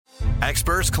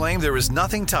Experts claim there is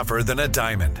nothing tougher than a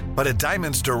diamond. But at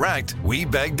Diamonds Direct, we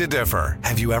beg to differ.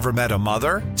 Have you ever met a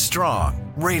mother?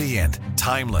 Strong, radiant,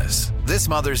 timeless. This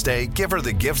Mother's Day, give her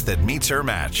the gift that meets her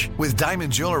match. With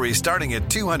diamond jewelry starting at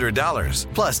 $200.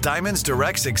 Plus Diamonds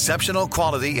Direct's exceptional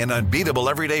quality and unbeatable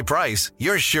everyday price,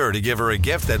 you're sure to give her a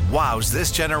gift that wows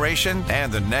this generation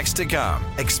and the next to come.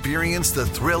 Experience the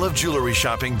thrill of jewelry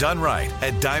shopping done right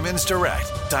at Diamonds Direct.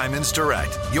 Diamonds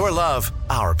Direct. Your love,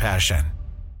 our passion.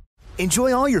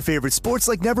 Enjoy all your favorite sports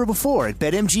like never before at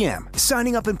BetMGM.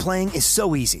 Signing up and playing is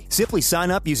so easy. Simply sign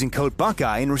up using code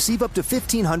Buckeye and receive up to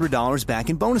 $1,500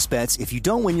 back in bonus bets if you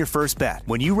don't win your first bet.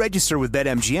 When you register with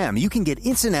BetMGM, you can get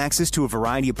instant access to a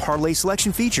variety of parlay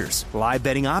selection features, live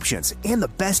betting options, and the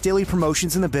best daily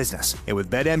promotions in the business. And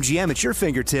with BetMGM at your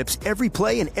fingertips, every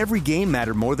play and every game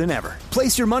matter more than ever.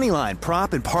 Place your moneyline,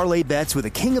 prop, and parlay bets with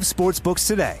the king of sportsbooks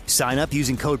today. Sign up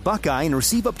using code Buckeye and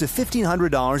receive up to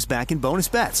 $1,500 back in bonus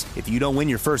bets if you don't win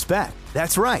your first bet.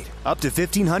 That's right, up to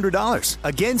 $1,500.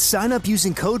 Again, sign up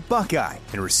using code Buckeye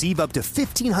and receive up to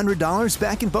 $1,500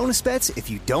 back in bonus bets if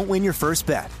you don't win your first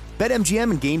bet.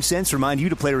 BetMGM and GameSense remind you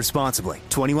to play responsibly.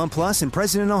 21 plus and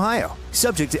present in Ohio.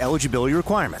 Subject to eligibility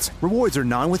requirements. Rewards are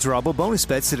non-withdrawable bonus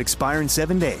bets that expire in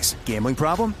 7 days. Gambling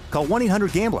problem? Call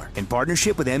 1-800-GAMBLER in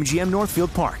partnership with MGM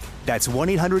Northfield Park. That's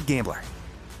 1-800-GAMBLER.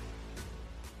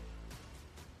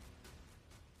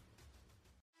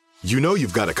 You know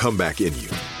you've got a comeback in you.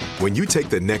 When you take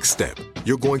the next step,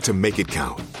 you're going to make it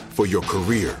count. For your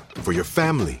career, for your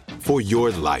family, for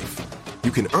your life. You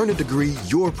can earn a degree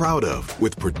you're proud of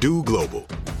with Purdue Global.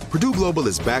 Purdue Global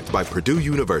is backed by Purdue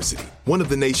University, one of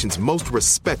the nation's most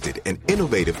respected and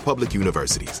innovative public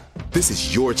universities. This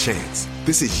is your chance.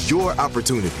 This is your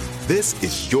opportunity. This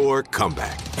is your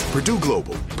comeback. Purdue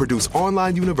Global, Purdue's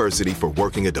online university for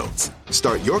working adults.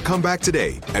 Start your comeback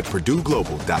today at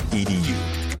purdueglobal.edu.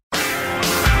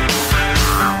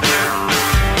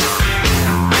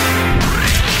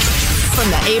 From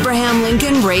the Abraham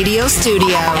Lincoln Radio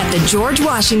Studio at the George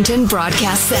Washington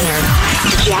Broadcast Center,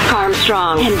 Jack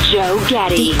Armstrong and Joe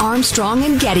Getty. The Armstrong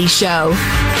and Getty Show.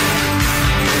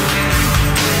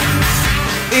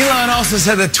 Elon also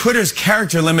said that Twitter's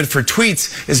character limit for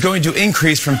tweets is going to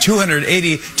increase from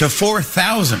 280 to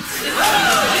 4,000.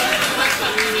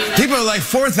 People are like,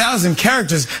 4,000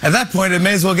 characters? At that point, I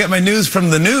may as well get my news from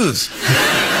the news.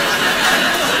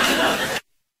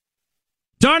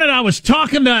 Darn it, I was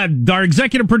talking to our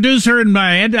executive producer and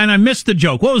I missed the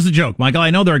joke. What was the joke, Michael? I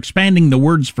know they're expanding the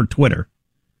words for Twitter.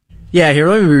 Yeah, here,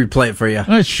 let me replay it for you.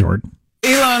 That's short.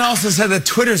 Elon also said that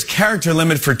Twitter's character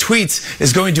limit for tweets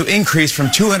is going to increase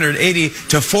from 280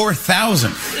 to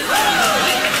 4,000.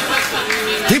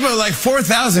 People are like,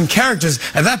 4,000 characters?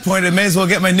 At that point, I may as well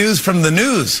get my news from the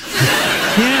news.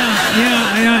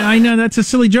 Yeah, I know that's a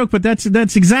silly joke, but that's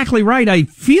exactly right. I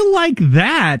feel like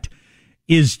that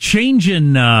is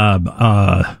changing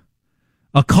a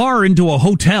car into a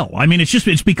hotel. I mean,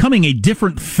 it's becoming a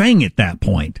different thing at that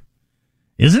point,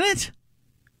 isn't it?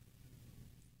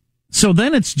 So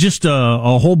then it's just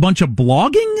a whole bunch of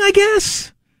blogging, I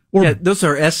guess? Or, yeah, those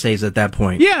are essays at that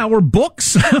point. Yeah, or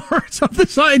books or something.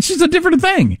 So it's just a different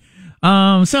thing.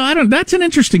 That's an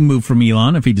interesting move from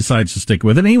Elon if he decides to stick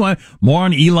with it. Anyway, more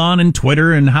on Elon and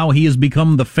Twitter and how he has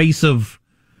become the face of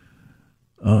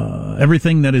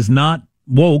everything that is not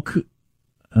woke.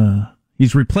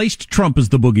 He's replaced Trump as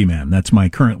the boogeyman. That's my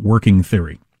current working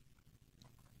theory.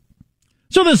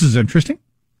 So this is interesting.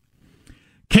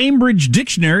 Cambridge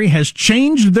Dictionary has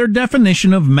changed their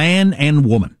definition of man and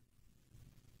woman.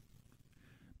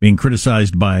 Being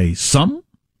criticized by some,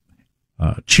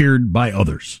 cheered by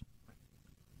others.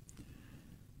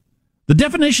 The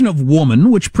definition of woman,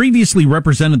 which previously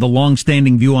represented the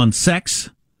long-standing view on sex,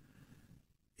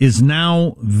 is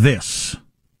now this.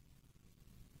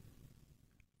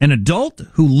 An adult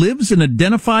who lives and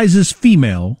identifies as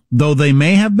female, though they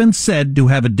may have been said to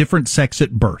have a different sex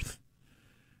at birth.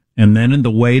 And then in the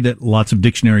way that lots of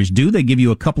dictionaries do, they give you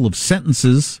a couple of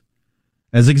sentences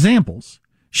as examples.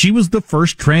 She was the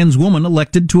first trans woman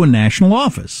elected to a national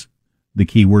office. The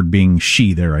key word being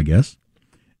she there, I guess.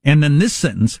 And then this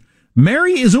sentence,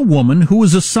 Mary is a woman who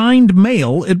was assigned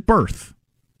male at birth.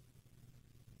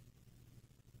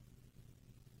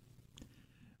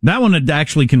 That one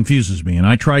actually confuses me, and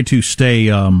I try to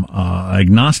stay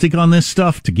agnostic on this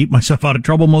stuff to keep myself out of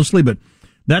trouble mostly, but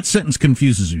that sentence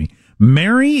confuses me.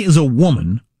 Mary is a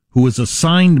woman who was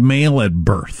assigned male at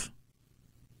birth.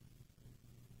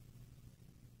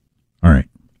 All right.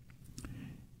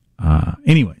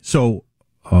 Anyway, so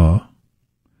a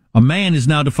man is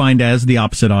now defined as the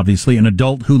opposite, obviously, an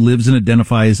adult who lives and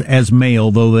identifies as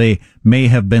male, though they may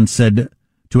have been said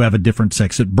to have a different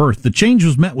sex at birth. The change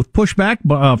was met with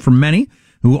pushback from many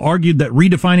who argued that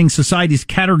redefining society's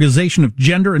categorization of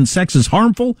gender and sex is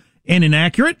harmful and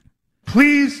inaccurate.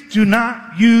 Please do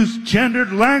not use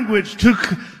gendered language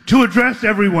to address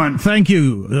everyone. Thank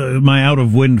you, my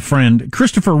out-of-wind friend.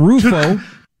 Christopher Rufo,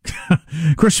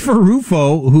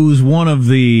 who's one of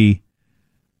the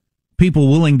people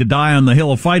willing to die on the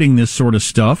hill of fighting this sort of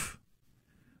stuff,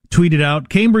 tweeted out,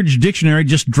 Cambridge Dictionary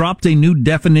just dropped a new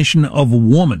definition of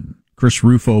woman. Chris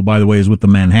Rufo, by the way, is with the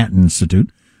Manhattan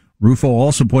Institute. Rufo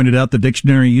also pointed out the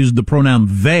dictionary used the pronoun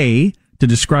they to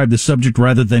describe the subject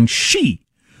rather than she.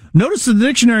 Notice the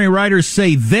dictionary writers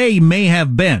say they may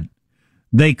have been.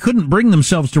 They couldn't bring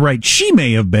themselves to write she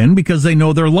may have been because they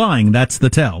know they're lying. That's the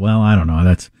tell. Well, I don't know.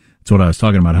 That's what I was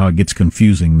talking about, how it gets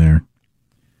confusing there.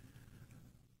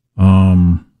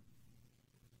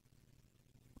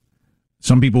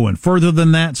 Some people went further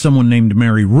than that. Someone named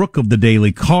Mary Rook of the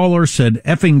Daily Caller said,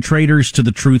 effing traitors to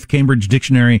the truth. Cambridge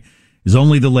Dictionary is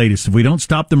only the latest. If we don't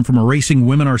stop them from erasing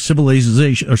women, our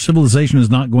civilization is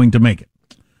not going to make it.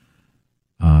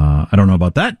 I don't know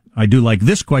about that. I do like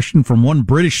this question from one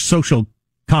British social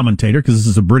commentator, because this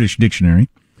is a British dictionary.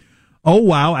 Oh,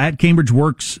 wow, at Cambridge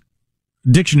Works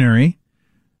Dictionary,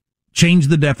 change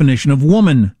the definition of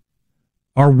woman.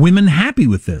 Are women happy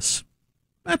with this?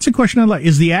 That's a question I like.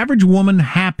 Is the average woman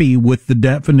happy with the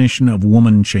definition of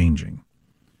woman changing?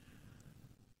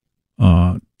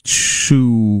 From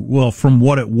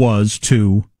what it was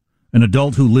to an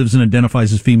adult who lives and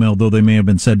identifies as female, though they may have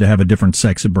been said to have a different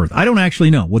sex at birth. I don't actually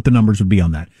know what the numbers would be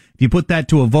on that. If you put that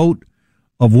to a vote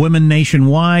of women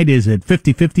nationwide, is it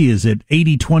 50-50? Is it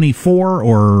 80-24?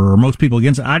 Or are most people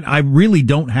against it? I really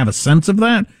don't have a sense of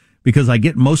that because I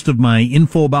get most of my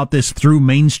info about this through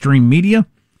mainstream media,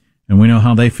 and we know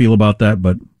how they feel about that,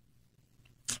 but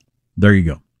there you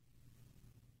go.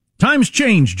 Times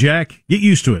change, Jack. Get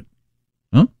used to it.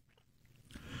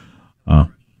 Huh?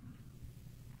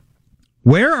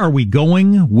 Where are we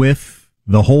going with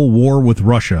the whole war with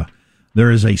Russia? There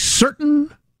is a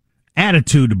certain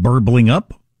attitude burbling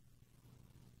up.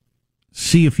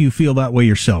 See if you feel that way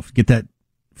yourself. Get that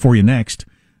for you next.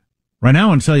 Right now, I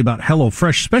want to tell you about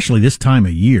HelloFresh, especially this time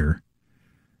of year.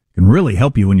 It can really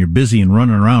help you when you're busy and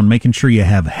running around, making sure you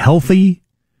have healthy,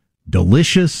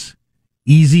 delicious,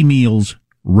 easy meals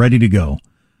ready to go.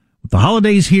 With the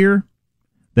holidays here,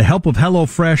 the help of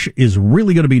HelloFresh is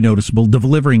really going to be noticeable,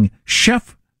 delivering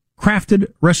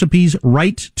chef-crafted recipes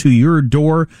right to your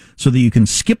door so that you can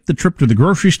skip the trip to the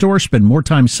grocery store, spend more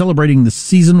time celebrating the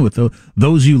season with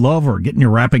those you love or getting your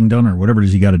wrapping done or whatever it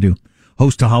is you got to do.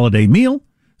 Host a holiday meal.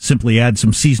 Simply add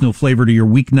some seasonal flavor to your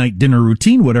weeknight dinner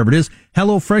routine, whatever it is.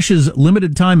 HelloFresh's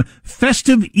limited-time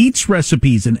festive eats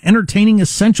recipes and entertaining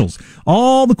essentials.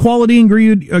 All the quality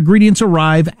ingredients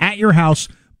arrive at your house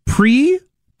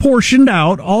pre-portioned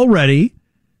out already,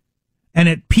 and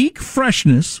at peak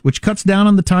freshness, which cuts down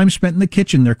on the time spent in the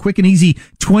kitchen. Their quick and easy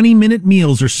 20-minute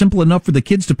meals are simple enough for the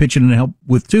kids to pitch in and help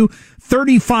with, too.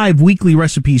 35 weekly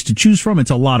recipes to choose from. It's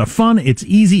a lot of fun, it's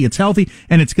easy, it's healthy,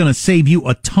 and it's going to save you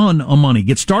a ton of money.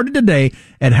 Get started today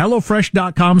at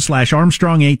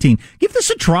HelloFresh.com/Armstrong18. Give this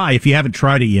a try if you haven't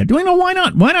tried it yet. Do you know why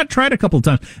not? Why not try it a couple of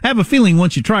times? I have a feeling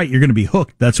once you try it, you're going to be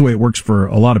hooked. That's the way it works for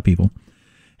a lot of people.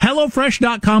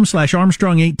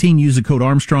 HelloFresh.com/Armstrong18. Use the code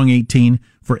Armstrong18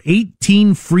 for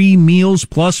 18 free meals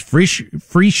plus free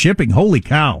shipping. Holy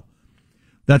cow.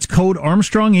 That's code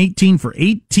Armstrong18 for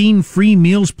 18 free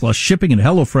meals plus shipping at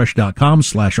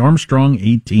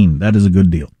HelloFresh.com/Armstrong18. That is a good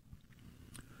deal.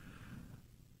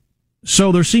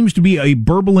 So there seems to be a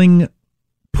burbling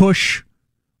push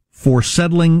for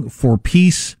settling for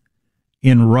peace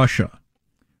in Russia.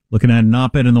 Looking at an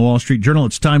op-ed in the Wall Street Journal,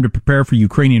 it's time to prepare for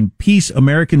Ukrainian peace.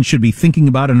 Americans should be thinking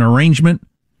about an arrangement.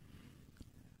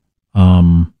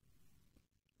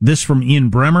 This from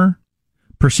Ian Bremmer.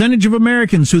 Percentage of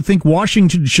Americans who think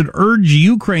Washington should urge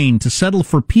Ukraine to settle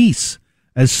for peace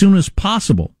as soon as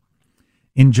possible.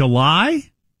 In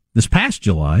July, this past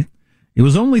July, it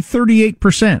was only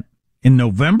 38%. In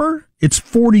November, it's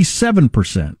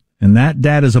 47%. And that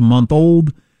data is a month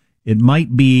old. It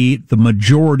might be the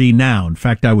majority now. In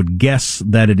fact, I would guess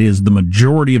that it is the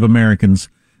majority of Americans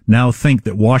now think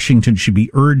that Washington should be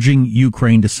urging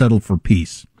Ukraine to settle for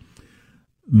peace.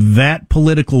 That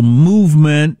political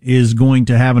movement is going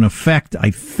to have an effect,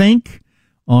 I think,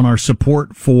 on our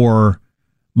support for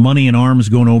money and arms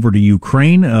going over to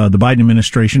Ukraine. The Biden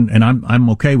administration, and I'm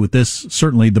okay with this,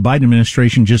 certainly the Biden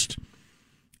administration just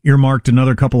earmarked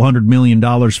another $200 million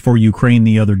for Ukraine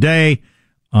the other day.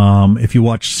 If you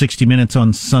watch 60 Minutes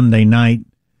on Sunday night,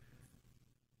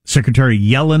 Secretary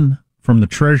Yellen from the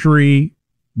Treasury,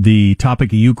 the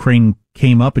topic of Ukraine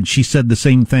came up, and she said the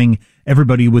same thing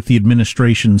everybody with the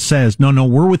administration says. No,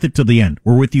 we're with it to the end.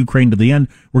 We're with Ukraine to the end.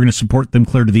 We're going to support them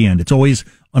clear to the end. It's always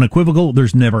unequivocal.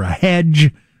 There's never a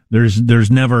hedge.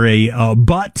 There's never a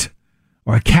but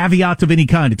or a caveat of any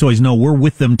kind. It's always, no, we're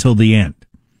with them till the end,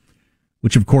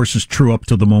 which of course is true up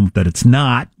to the moment that it's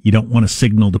not. You don't want to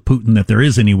signal to Putin that there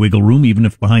is any wiggle room, even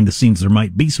if behind the scenes there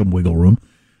might be some wiggle room.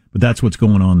 But that's what's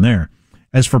going on there.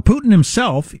 As for Putin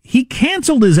himself, he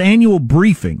canceled his annual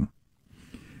briefing.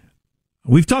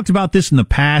 We've talked about this in the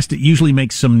past. It usually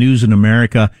makes some news in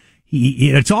America.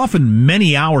 It's often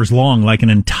many hours long, like an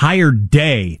entire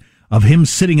day of him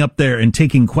sitting up there and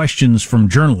taking questions from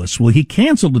journalists. Well, he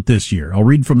canceled it this year. I'll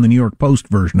read from the New York Post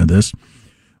version of this.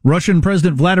 Russian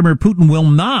President Vladimir Putin will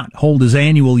not hold his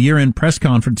annual year-end press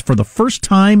conference for the first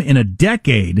time in a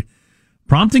decade,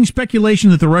 prompting speculation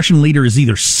that the Russian leader is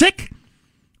either sick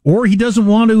or he doesn't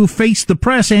want to face the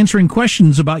press answering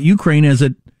questions about Ukraine as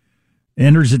it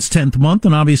enters its 10th month,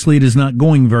 and obviously it is not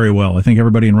going very well. I think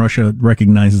everybody in Russia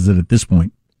recognizes it at this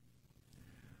point.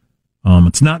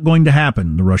 It's not going to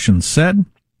happen, the Russians said.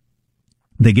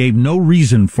 They gave no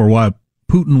reason for why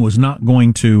Putin was not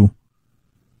going to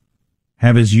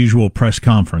have his usual press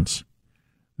conference.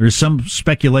 There's some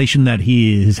speculation that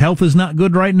his health is not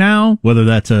good right now, whether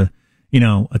that's a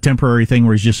temporary thing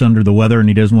where he's just under the weather and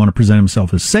he doesn't want to present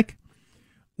himself as sick,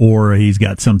 or he's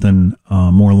got something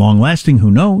more long-lasting,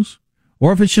 who knows,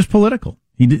 or if it's just political.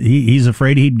 He's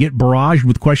afraid he'd get barraged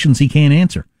with questions he can't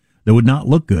answer that would not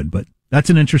look good, but that's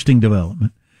an interesting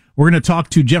development. We're going to talk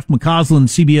to Jeff McCausland,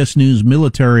 CBS News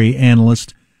military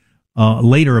analyst,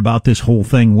 later about this whole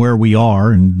thing, where we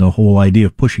are, and the whole idea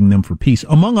of pushing them for peace,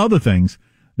 among other things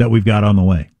that we've got on the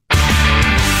way.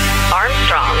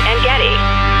 Armstrong and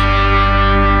Getty.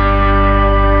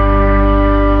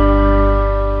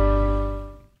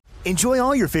 Enjoy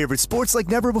all your favorite sports like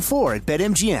never before at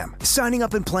BetMGM. Signing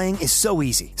up and playing is so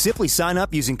easy. Simply sign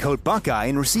up using code Buckeye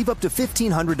and receive up to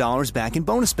 $1,500 back in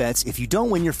bonus bets if you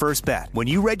don't win your first bet. When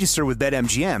you register with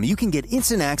BetMGM, you can get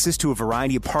instant access to a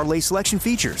variety of parlay selection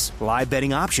features, live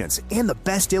betting options, and the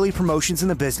best daily promotions in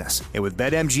the business. And with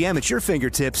BetMGM at your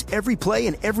fingertips, every play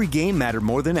and every game matter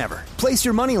more than ever. Place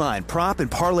your moneyline, prop,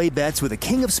 and parlay bets with the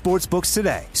king of sportsbooks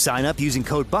today. Sign up using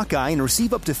code Buckeye and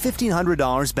receive up to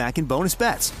 $1,500 back in bonus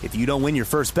bets if you don't win your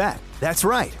first bet. That's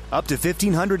right, up to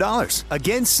 $1,500.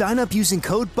 Again, sign up using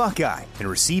code Buckeye and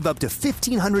receive up to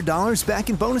 $1,500 back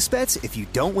in bonus bets if you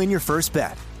don't win your first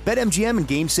bet. BetMGM and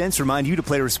GameSense remind you to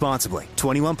play responsibly.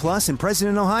 21 plus and present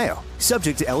in Ohio.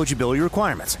 Subject to eligibility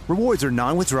requirements. Rewards are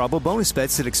non-withdrawable bonus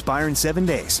bets that expire in 7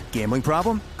 days. Gambling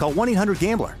problem? Call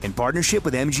 1-800-GAMBLER in partnership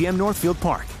with MGM Northfield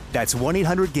Park. That's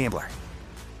 1-800-GAMBLER.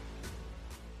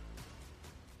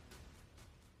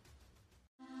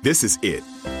 This is it.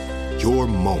 Your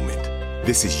moment.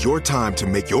 This is your time to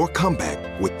make your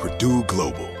comeback with Purdue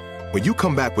Global. When you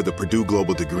come back with a Purdue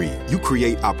Global degree, you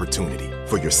create opportunity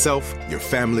for yourself, your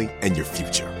family, and your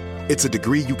future. It's a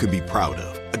degree you can be proud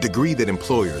of, a degree that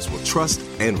employers will trust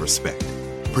and respect.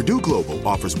 Purdue Global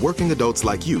offers working adults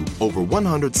like you over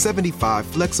 175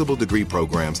 flexible degree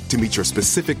programs to meet your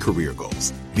specific career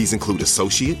goals. These include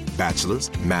associate,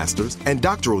 bachelor's, master's, and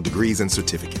doctoral degrees and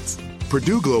certificates.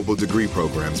 Purdue Global degree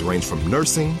programs range from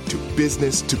nursing to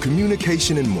business to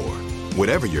communication and more.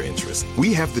 Whatever your interest,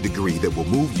 we have the degree that will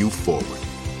move you forward.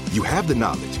 You have the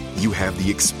knowledge, you have the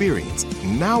experience.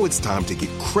 Now it's time to get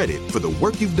credit for the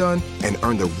work you've done and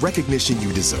earn the recognition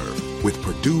you deserve with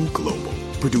Purdue Global,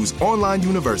 Purdue's online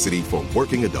university for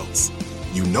working adults.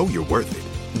 You know you're worth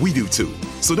it. We do too.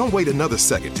 So don't wait another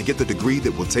second to get the degree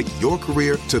that will take your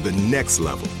career to the next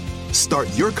level. Start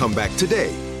your comeback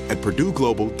today at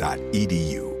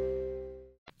purdueglobal.edu.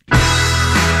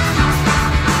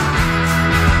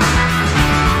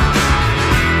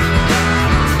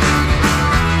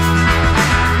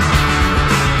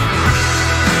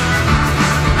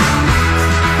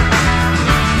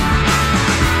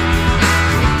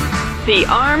 The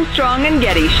Armstrong and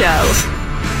Getty Show.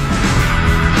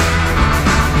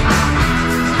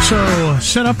 So,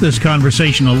 set up this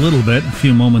conversation a little bit a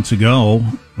few moments ago.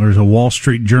 There's a Wall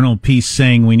Street Journal piece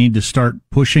saying we need to start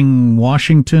pushing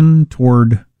Washington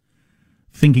toward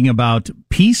thinking about a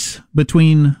peace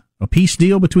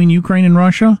deal between Ukraine and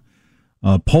Russia.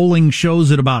 Polling shows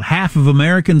that about half of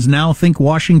Americans now think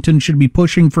Washington should be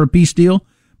pushing for a peace deal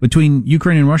between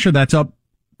Ukraine and Russia. That's up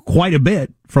quite a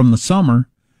bit from the summer.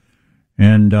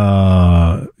 And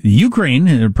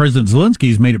Ukraine, President Zelensky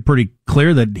has made it pretty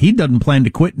clear that he doesn't plan to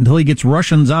quit until he gets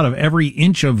Russians out of every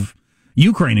inch of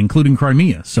Ukraine, including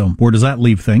Crimea. So where does that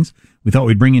leave things? We thought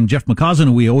we'd bring in Jeff McCausland,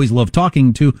 who we always love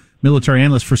talking to, military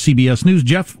analyst for CBS News.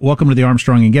 Jeff, welcome to the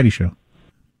Armstrong and Getty Show.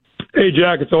 Hey,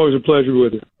 Jack, it's always a pleasure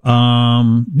with you.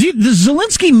 Does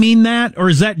Zelensky mean that, or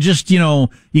is that just, you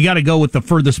got to go with the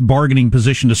furthest bargaining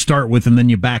position to start with, and then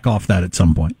you back off that at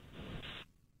some point?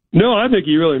 No, I think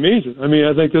he really means it. I mean,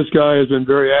 I think this guy has been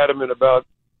very adamant about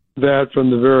that from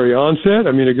the very onset.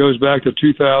 I mean, it goes back to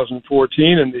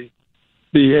 2014 and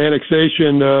the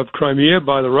annexation of Crimea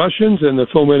by the Russians and the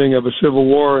fomenting of a civil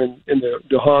war in the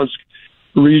Luhansk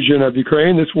region of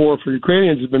Ukraine. This war for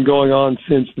Ukrainians has been going on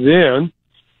since then.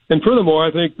 And furthermore,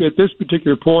 I think at this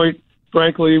particular point,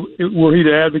 frankly, were he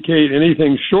to advocate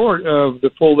anything short of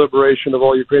the full liberation of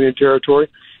all Ukrainian territory,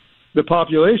 the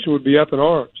population would be up in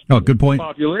arms. Oh, good point. The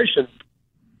population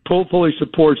fully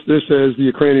supports this as the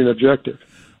Ukrainian objective.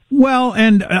 Well,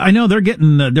 and I know they're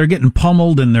getting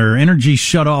pummeled and their energy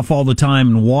shut off all the time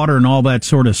and water and all that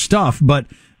sort of stuff, but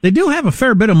they do have a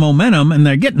fair bit of momentum and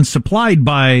they're getting supplied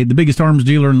by the biggest arms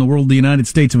dealer in the world, the United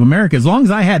States of America. As long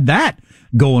as I had that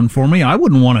going for me, I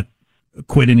wouldn't want to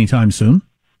quit anytime soon.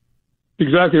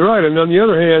 Exactly right. And on the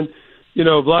other hand,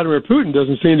 Vladimir Putin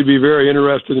doesn't seem to be very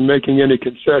interested in making any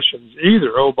concessions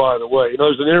either. Oh, by the way,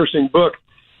 there's an interesting book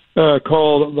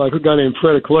called, like a guy named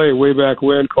Fred Clay way back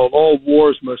when, called All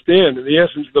Wars Must End. And the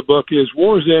essence of the book is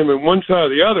wars end when one side or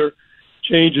the other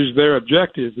changes their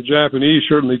objectives. The Japanese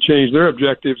certainly changed their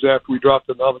objectives after we dropped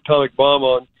the atomic bomb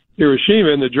on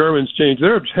Hiroshima, and the Germans changed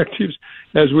their objectives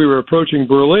as we were approaching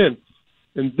Berlin.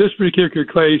 In this particular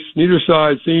case, neither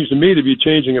side seems to me to be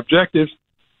changing objectives.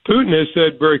 Putin has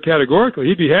said very categorically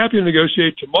he'd be happy to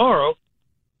negotiate tomorrow,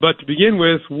 but to begin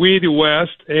with, we, the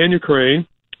West, and Ukraine,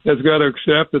 has got to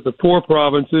accept that the four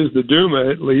provinces, the Duma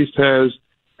at least, has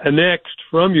annexed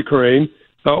from Ukraine,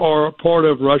 are a part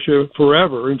of Russia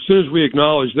forever. And as soon as we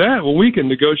acknowledge that, well, we can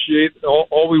negotiate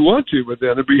all we want to with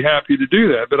them and be happy to do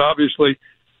that. But obviously,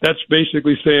 that's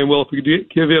basically saying, well, if we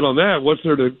give in on that, what's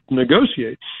there to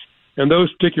negotiate? And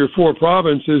those particular four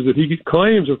provinces that he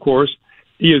claims, of course,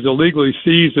 he has illegally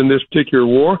seized in this particular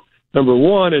war, number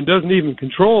one, and doesn't even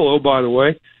control, oh, by the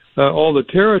way, all the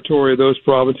territory of those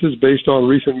provinces based on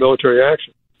recent military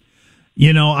action.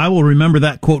 I will remember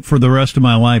that quote for the rest of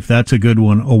my life. That's a good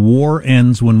one. A war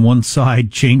ends when one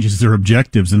side changes their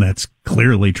objectives, and that's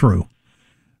clearly true.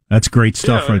 That's great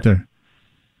stuff right there.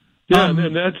 Yeah,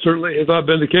 and that certainly has not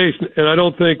been the case. And I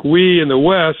don't think we in the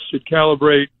West should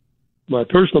calibrate, my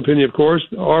personal opinion, of course,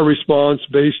 our response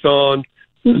based on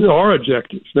our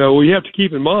objectives. Now, we have to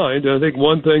keep in mind, and I think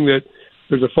one thing that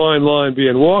there's a fine line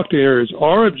being walked here is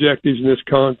our objectives in this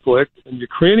conflict and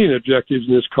Ukrainian objectives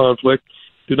in this conflict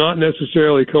do not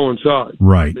necessarily coincide.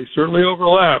 Right. They certainly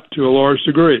overlap to a large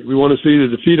degree. We want to see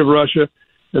the defeat of Russia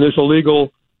and this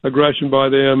illegal aggression by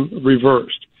them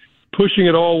reversed. Pushing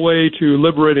it all the way to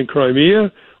liberating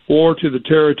Crimea or to the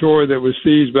territory that was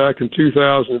seized back in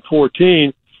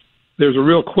 2014, there's a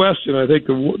real question. I think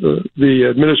the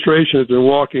administration has been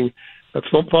walking a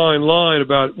fine line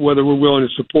about whether we're willing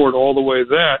to support all the way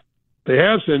that. They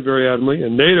have said very adamantly,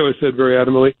 and NATO has said very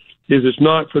adamantly, is it's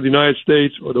not for the United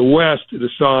States or the West to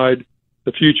decide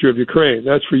the future of Ukraine.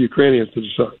 That's for Ukrainians to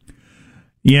decide.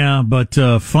 Yeah, but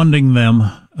funding them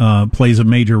plays a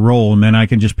major role. And then I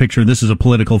can just picture this is a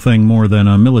political thing more than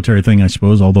a military thing, I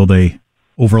suppose, although they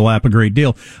overlap a great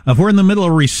deal. If we're in the middle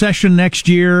of a recession next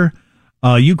year,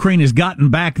 Ukraine has gotten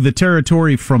back the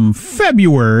territory from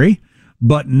February,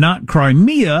 but not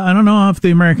Crimea. I don't know if the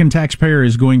American taxpayer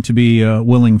is going to be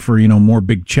willing for more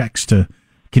big checks to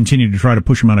continue to try to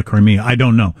push them out of Crimea. I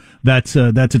don't know. That's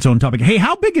its own topic. Hey,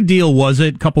 how big a deal was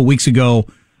it a couple weeks ago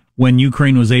when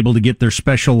Ukraine was able to get their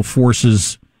special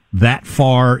forces that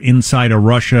far inside of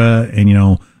Russia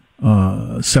and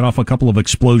set off a couple of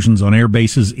explosions on air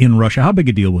bases in Russia? How big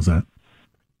a deal was that?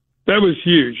 That was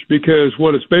huge because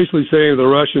what it's basically saying to the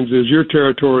Russians is your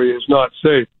territory is not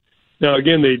safe. Now,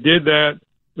 again, they did that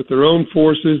with their own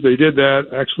forces. They did that,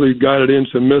 actually guided in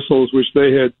some missiles, which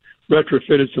they had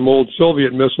retrofitted some old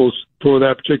Soviet missiles for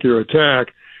that particular attack,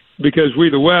 because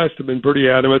we, the West, have been pretty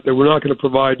adamant that we're not going to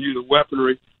provide you the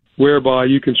weaponry whereby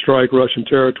you can strike Russian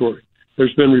territory.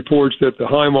 There's been reports that the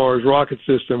HIMARS rocket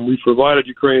system we provided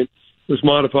Ukraine was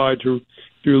modified to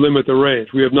limit the range.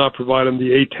 We have not provided them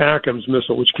the ATACMS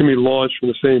missile, which can be launched from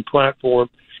the same platform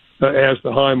as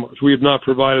the HIMARS. We have not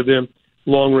provided them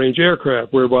long-range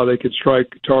aircraft whereby they could strike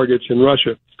targets in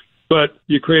Russia. But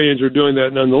Ukrainians are doing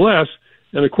that nonetheless.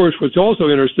 And, of course, what's also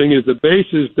interesting is the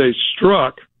bases they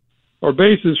struck are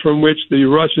bases from which the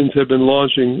Russians have been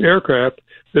launching aircraft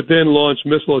that then launch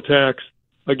missile attacks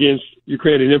against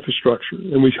Ukrainian infrastructure.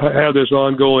 And we have this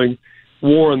ongoing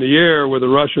war in the air where the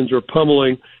Russians are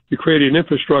pummeling Ukrainian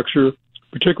infrastructure,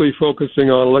 particularly focusing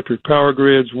on electric power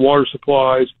grids, water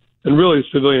supplies, and really the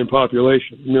civilian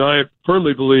population. I mean, I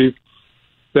firmly believe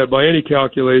that by any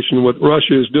calculation, what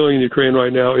Russia is doing in Ukraine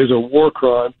right now is a war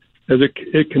crime, as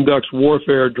it conducts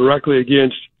warfare directly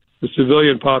against the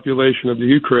civilian population of the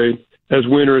Ukraine as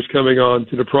winter is coming on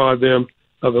to deprive them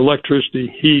of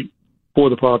electricity, heat for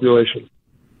the population.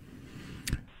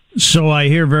 So I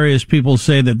hear various people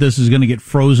say that this is going to get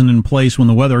frozen in place when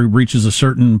the weather reaches a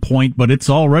certain point, but it's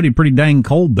already pretty dang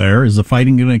cold there. Is the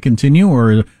fighting going to continue,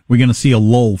 or are we going to see a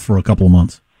lull for a couple of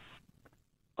months?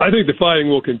 I think the fighting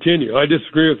will continue. I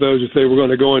disagree with those who say we're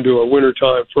going to go into a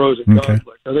wintertime frozen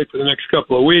conflict. I think for the next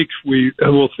couple of weeks, we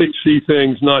will see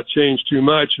things not change too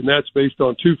much, and that's based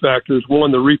on two factors.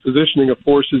 One, the repositioning of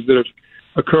forces that are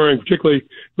occurring, particularly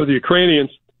for the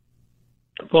Ukrainians,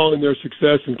 following their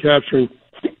success in capturing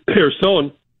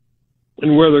Kherson,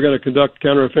 and where they're going to conduct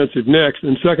counteroffensive next.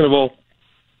 And second of all,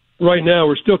 right now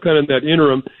we're still kind of in that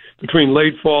interim between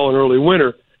late fall and early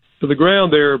winter. So the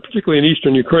ground there, particularly in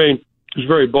eastern Ukraine, is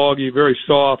very boggy, very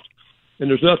soft, and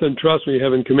there's nothing, trust me,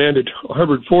 having commanded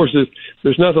armored forces,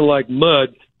 there's nothing like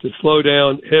mud to slow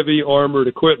down heavy armored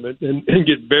equipment and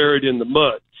get buried in the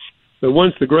mud. But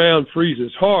once the ground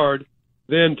freezes hard,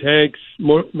 then tanks,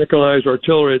 mechanized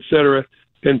artillery, et cetera,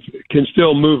 can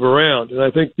still move around. And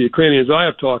I think the Ukrainians I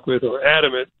have talked with are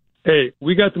adamant, hey,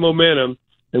 we got the momentum,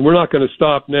 and we're not going to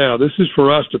stop now. This is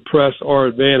for us to press our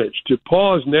advantage. To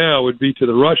pause now would be to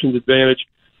the Russians' advantage.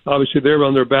 Obviously, they're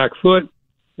on their back foot,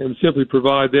 and simply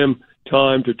provide them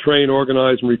time to train,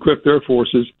 organize, and re-equip their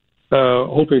forces,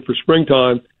 hoping for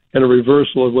springtime and a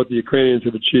reversal of what the Ukrainians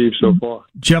have achieved so far.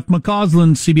 Jeff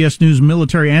McCausland, CBS News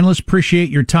military analyst, appreciate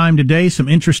your time today. Some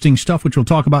interesting stuff, which we'll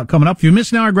talk about coming up. If you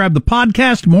missed an hour, grab the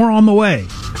podcast. More on the way.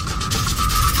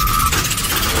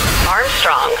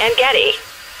 Armstrong and Getty.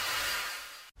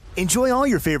 Enjoy all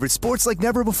your favorite sports like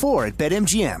never before at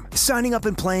BetMGM. Signing up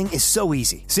and playing is so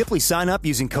easy. Simply sign up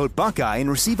using code Buckeye and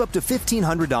receive up to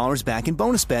 $1,500 back in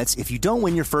bonus bets if you don't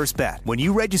win your first bet. When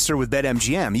you register with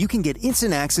BetMGM, you can get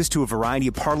instant access to a variety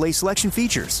of parlay selection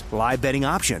features, live betting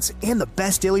options, and the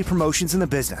best daily promotions in the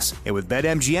business. And with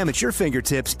BetMGM at your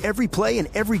fingertips, every play and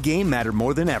every game matter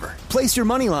more than ever. Place your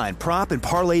moneyline, prop, and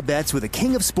parlay bets with the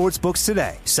king of sportsbooks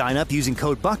today. Sign up using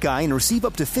code Buckeye and receive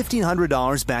up to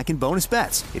 $1,500 back in bonus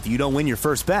bets if you don't win your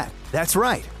first bet. That's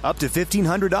right, up to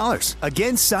 $1,500.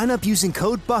 Again, sign up using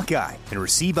code Buckeye and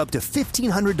receive up to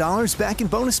 $1,500 back in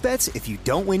bonus bets if you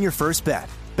don't win your first bet.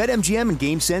 BetMGM and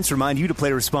GameSense remind you to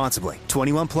play responsibly.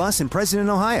 21 plus and present in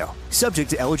Ohio.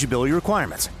 Subject to eligibility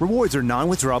requirements. Rewards are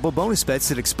non-withdrawable bonus bets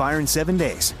that expire in 7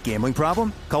 days. Gambling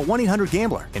problem? Call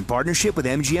 1-800-GAMBLER in partnership with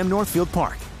MGM Northfield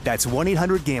Park. That's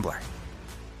 1-800-GAMBLER.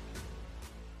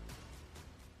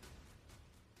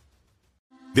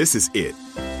 This is it.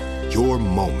 Your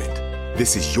moment.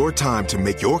 This is your time to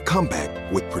make your comeback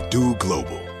with Purdue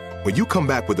Global. When you come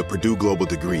back with a Purdue Global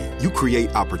degree, you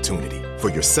create opportunity for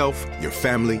yourself, your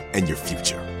family, and your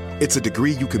future. It's a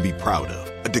degree you can be proud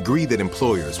of, a degree that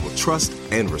employers will trust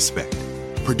and respect.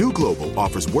 Purdue Global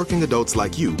offers working adults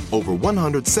like you over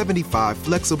 175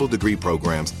 flexible degree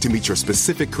programs to meet your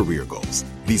specific career goals.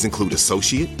 These include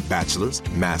associate, bachelor's,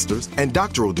 master's, and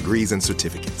doctoral degrees and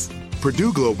certificates.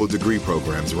 Purdue Global degree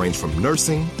programs range from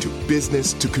nursing to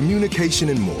business to communication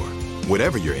and more.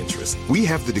 Whatever your interest, we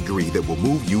have the degree that will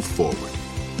move you forward.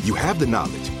 You have the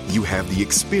knowledge, you have the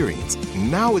experience.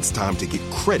 Now it's time to get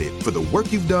credit for the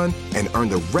work you've done and earn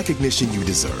the recognition you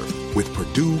deserve with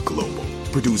Purdue Global,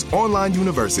 Purdue's online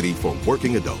university for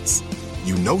working adults.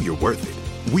 You know you're worth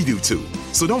it. We do too.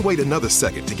 So don't wait another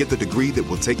second to get the degree that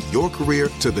will take your career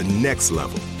to the next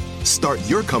level. Start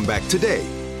your comeback today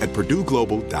at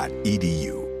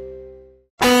purdueglobal.edu.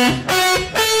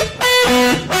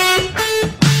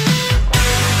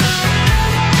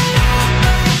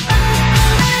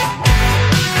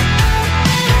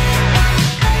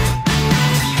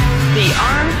 The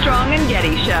Armstrong and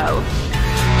Getty Show.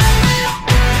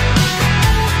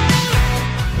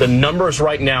 The numbers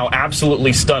right now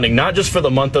absolutely stunning, not just for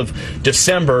the month of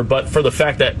December, but for the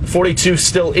fact that 42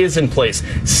 still is in place.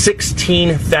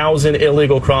 16,000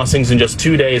 illegal crossings in just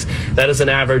 2 days. That is an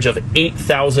average of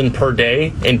 8,000 per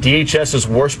day. And DHS's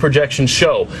worst projections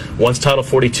show once Title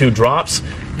 42 drops,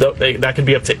 that could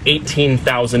be up to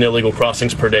 18,000 illegal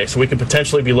crossings per day. So we could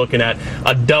potentially be looking at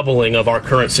a doubling of our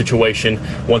current situation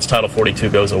once Title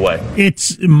 42 goes away.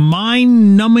 It's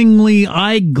mind-numbingly,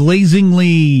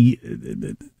 eye-glazingly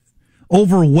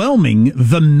overwhelming,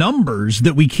 the numbers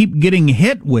that we keep getting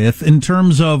hit with in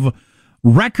terms of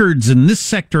records in this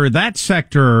sector, that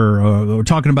sector. We're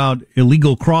talking about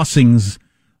illegal crossings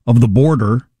of the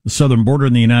border, the southern border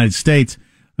in the United States.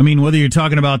 I mean, whether you're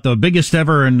talking about the biggest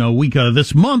ever in a week of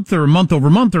this month or month over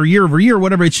month or year over year,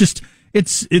 whatever, it's just,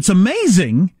 it's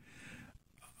amazing.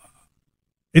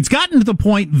 it's gotten to the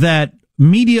point that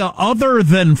media other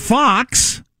than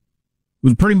Fox,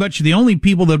 who's pretty much the only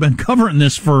people that have been covering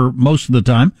this for most of the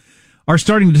time, are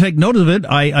starting to take note of it.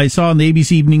 I saw on the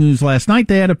ABC Evening News last night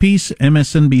they had a piece.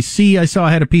 MSNBC I saw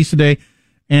had a piece today.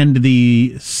 And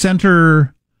the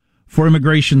Center for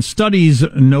Immigration Studies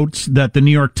notes that the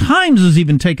New York Times has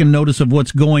even taken notice of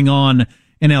what's going on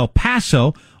in El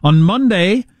Paso. On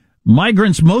Monday,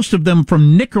 migrants, most of them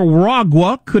from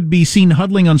Nicaragua, could be seen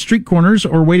huddling on street corners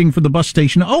or waiting for the bus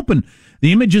station to open.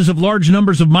 The images of large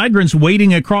numbers of migrants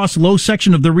waiting across a low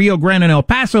section of the Rio Grande in El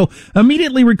Paso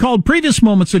immediately recalled previous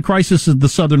moments of crisis at the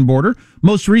southern border,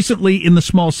 most recently in the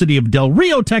small city of Del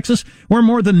Rio, Texas, where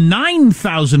more than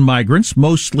 9,000 migrants,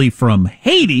 mostly from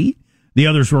Haiti, the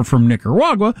others were from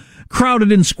Nicaragua,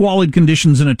 crowded in squalid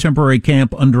conditions in a temporary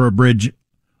camp under a bridge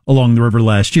along the river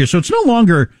last year. So it's no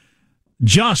longer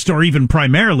just or even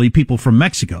primarily people from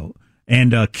Mexico.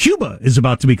 And Cuba is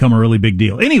about to become a really big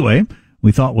deal. Anyway,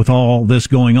 we thought with all this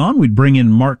going on, we'd bring in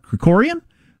Mark Krikorian,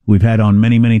 who we've had on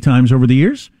many, many times over the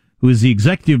years, who is the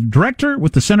executive director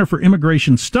with the Center for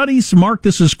Immigration Studies. Mark,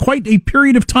 this is quite a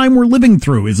period of time we're living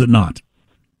through, is it not?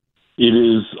 It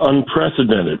is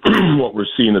unprecedented what we're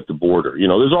seeing at the border. You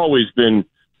know, there's always been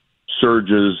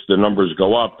surges, the numbers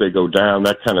go up, they go down,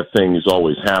 that kind of thing has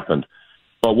always happened.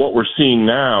 But what we're seeing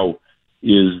now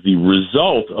is the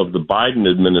result of the Biden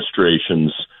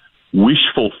administration's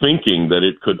wishful thinking that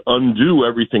it could undo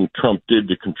everything Trump did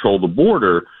to control the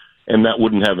border and that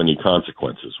wouldn't have any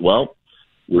consequences. Well,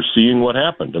 we're seeing what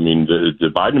happened. I mean, the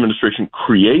Biden administration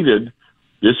created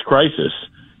this crisis,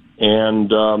 and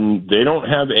they don't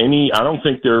have any. I don't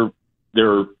think they're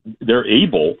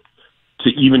able to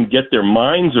even get their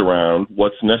minds around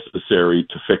what's necessary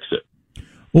to fix it.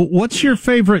 Well, what's your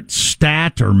favorite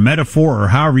stat or metaphor or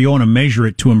however you want to measure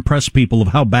it to impress people of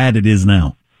how bad it is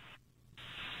now?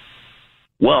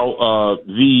 Well,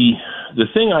 the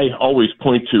thing I always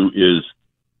point to is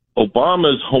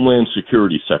Obama's Homeland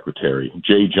Security Secretary,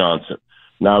 Jay Johnson.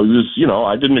 Now, he was,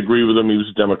 I didn't agree with him. He was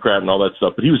a Democrat and all that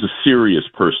stuff, but he was a serious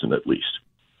person at least.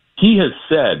 He has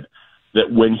said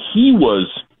that when he was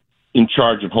in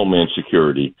charge of Homeland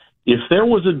Security, if there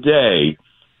was a day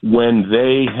when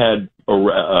they had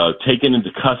taken into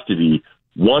custody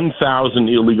 1,000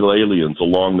 illegal aliens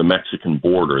along the Mexican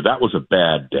border, that was a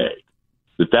bad day.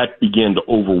 That began to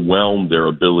overwhelm their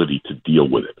ability to deal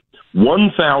with it.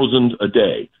 1,000 a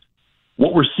day.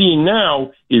 What we're seeing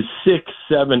now is 6,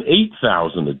 7,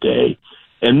 8,000 a day.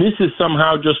 And this is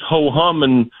somehow just ho-hum,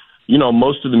 and,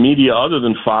 most of the media other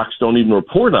than Fox don't even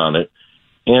report on it.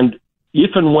 And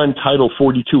if and when Title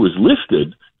 42 is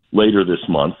lifted later this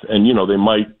month, and,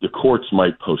 the courts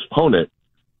might postpone it,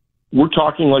 we're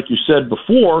talking, like you said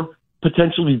before,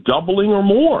 potentially doubling or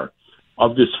more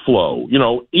of this flow,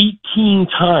 18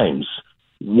 times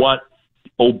what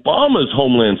Obama's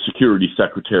Homeland Security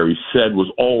Secretary said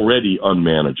was already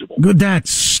unmanageable. Good.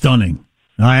 That's stunning.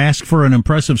 I asked for an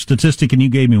impressive statistic and you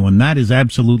gave me one. That is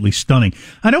absolutely stunning.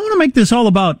 I don't want to make this all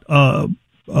about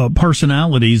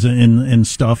personalities and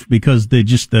stuff because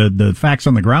the facts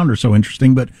on the ground are so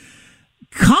interesting, but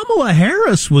Kamala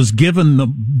Harris was given the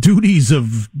duties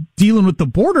of dealing with the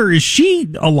border. Is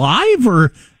she alive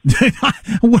or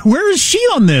where is she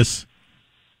on this?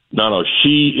 No,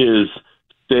 she is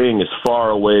staying as far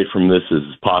away from this as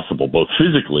possible, both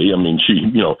physically. I mean, she,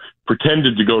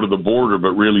 pretended to go to the border,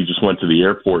 but really just went to the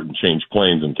airport and changed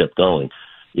planes and kept going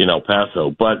in El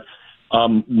Paso. But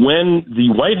when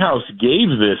the White House gave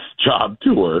this job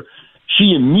to her,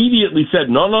 she immediately said,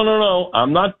 no,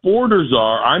 I'm not border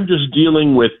czar. I'm just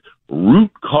dealing with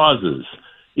root causes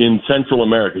in Central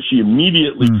America. She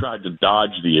immediately tried to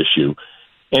dodge the issue.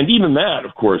 And even that,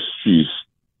 of course, she's,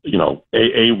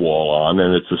 AWOL on,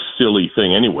 and it's a silly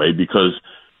thing anyway, because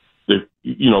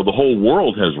the whole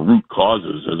world has root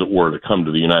causes, as it were, to come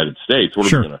to the United States.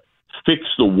 What, are we going to fix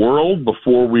the world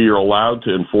before we are allowed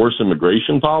to enforce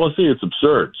immigration policy? It's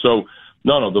absurd. So,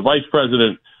 no, the vice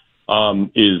president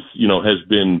has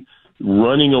been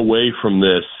running away from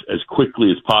this as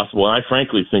quickly as possible. And I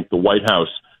frankly think the White House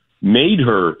made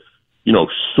her,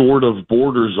 sort of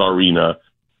border czarina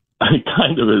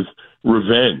kind of as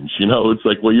revenge. It's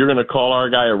like, well, you're going to call our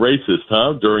guy a racist,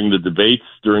 huh? During the debates,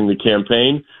 during the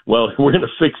campaign. Well, we're going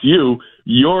to fix you.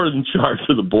 You're in charge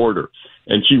of the border.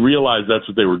 And she realized that's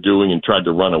what they were doing and tried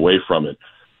to run away from it.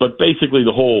 But basically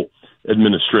the whole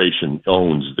administration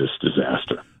owns this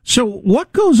disaster. So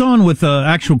what goes on with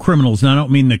actual criminals? And I don't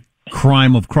mean the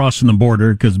crime of crossing the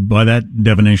border, because by that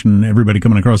definition, everybody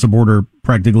coming across the border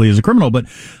practically is a criminal. But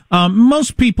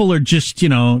most people are just,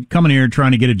 coming here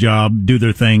trying to get a job, do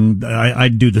their thing.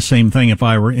 I'd do the same thing if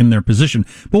I were in their position.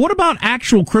 But what about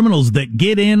actual criminals that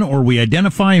get in, or we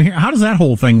identify them here? How does that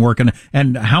whole thing work,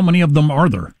 and how many of them are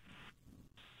there?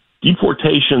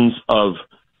 Deportations of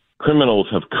criminals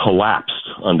have collapsed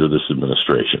under this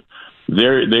administration.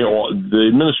 The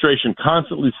administration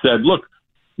constantly said, look,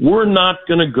 we're not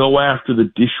going to go after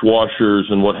the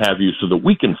dishwashers and what have you so that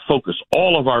we can focus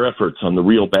all of our efforts on the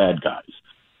real bad guys.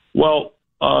 Well,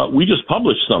 we just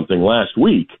published something last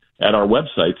week at our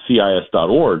website,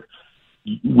 CIS.org,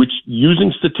 which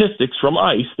using statistics from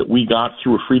ICE that we got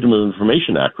through a Freedom of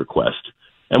Information Act request.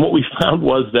 And what we found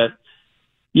was that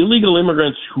illegal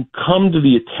immigrants who come to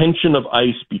the attention of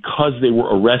ICE because they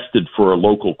were arrested for a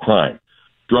local crime,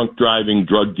 drunk driving,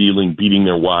 drug dealing, beating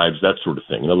their wives, that sort of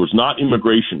thing. In other words, not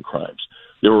immigration crimes.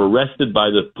 They were arrested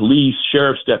by the police,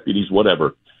 sheriff's deputies,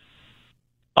 whatever.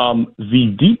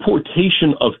 The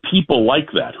deportation of people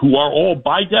like that, who are all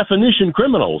by definition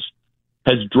criminals,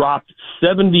 has dropped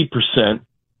 70%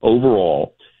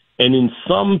 overall, and in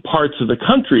some parts of the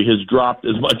country has dropped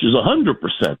as much as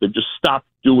 100%. They've just stopped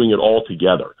doing it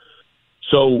altogether.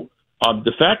 So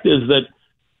the fact is that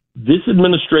this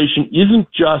administration isn't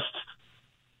just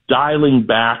dialing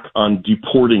back on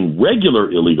deporting regular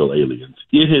illegal aliens.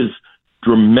 It has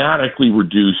dramatically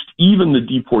reduced even the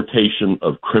deportation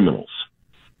of criminals.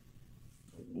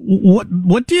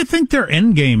 What do you think their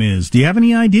end game is? Do you have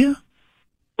any idea?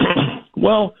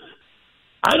 Well,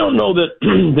 I don't know that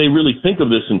they really think of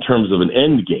this in terms of an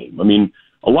end game. I mean,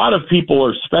 a lot of people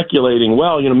are speculating,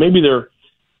 well, maybe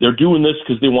they're doing this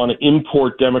because they want to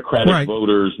import Democratic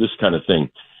voters, this kind of thing.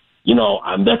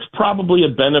 That's probably a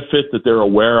benefit that they're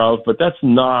aware of, but that's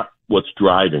not what's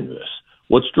driving this.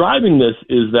 What's driving this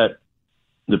is that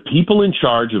the people in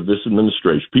charge of this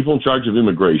administration, people in charge of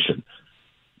immigration,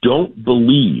 don't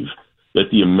believe that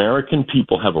the American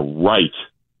people have a right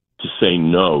to say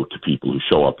no to people who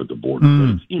show up at the border.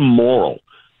 It's immoral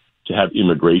to have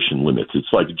immigration limits. It's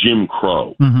like Jim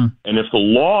Crow. Mm-hmm. And if the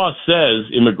law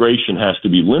says immigration has to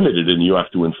be limited and you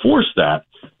have to enforce that,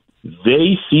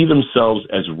 they see themselves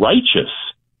as righteous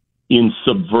in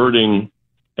subverting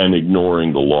and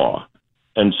ignoring the law.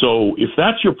 And so if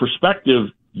that's your perspective,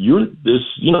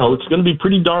 it's going to be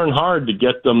pretty darn hard to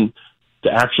get them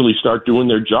to actually start doing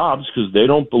their jobs because they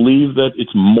don't believe that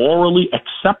it's morally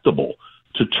acceptable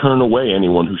to turn away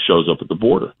anyone who shows up at the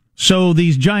border. So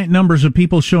these giant numbers of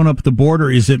people showing up at the border,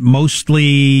 is it mostly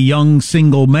young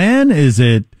single men? Is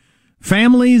it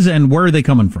families? And where are they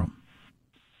coming from?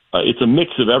 It's a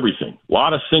mix of everything. A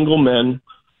lot of single men,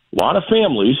 a lot of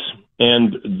families.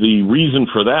 And the reason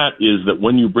for that is that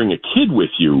when you bring a kid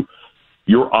with you,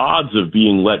 your odds of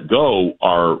being let go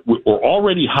are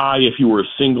already high if you were a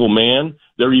single man.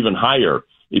 They're even higher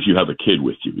if you have a kid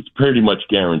with you. It's pretty much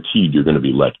guaranteed you're going to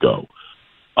be let go.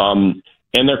 And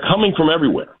they're coming from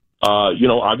everywhere.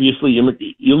 Obviously,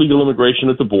 illegal immigration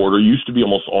at the border used to be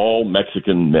almost all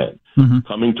Mexican men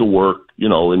coming to work,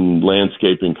 in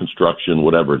landscaping, construction,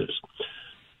 whatever it is.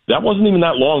 That wasn't even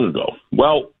that long ago.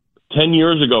 Well, 10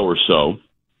 years ago or so,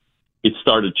 it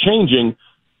started changing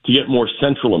to get more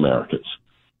Central Americans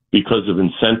because of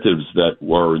incentives that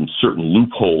were in certain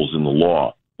loopholes in the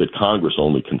law that Congress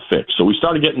only can fix. So we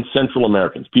started getting Central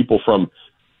Americans, people from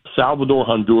Salvador,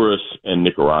 Honduras, and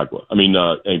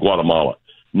and Guatemala.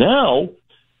 Now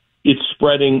it's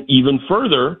spreading even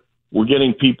further. We're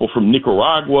getting people from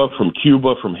Nicaragua, from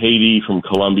Cuba, from Haiti, from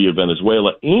Colombia,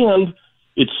 Venezuela, and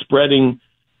it's spreading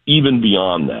even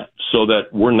beyond that, so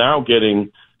that we're now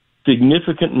getting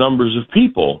significant numbers of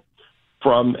people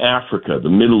from Africa, the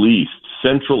Middle East,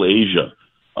 Central Asia,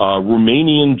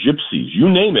 Romanian gypsies, you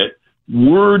name it.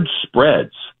 Word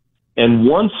spreads. And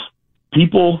once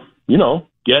people,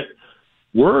 get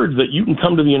word that you can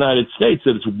come to the United States,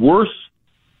 that it's worth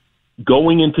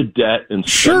going into debt and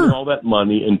spending all that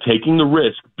money and taking the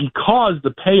risk because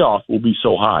the payoff will be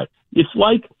so high. It's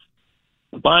like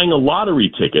buying a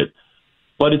lottery ticket,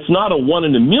 but it's not a 1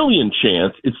 in a million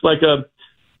chance. It's like a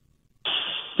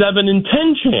 7 in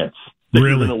 10 chance that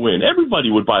you're going to win.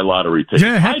 Everybody would buy lottery tickets.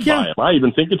 I'd buy them. I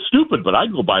even think it's stupid, but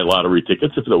I'd go buy lottery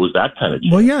tickets if there was that kind of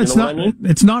chance. Well, yeah,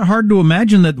 it's not hard to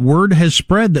imagine that word has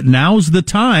spread that now's the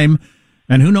time,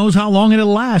 and who knows how long it'll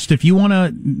last. If you want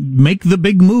to make the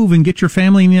big move and get your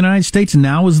family in the United States,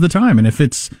 now is the time. And if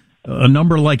it's a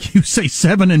number like you say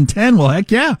 7 in 10, well, heck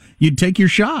yeah, you'd take your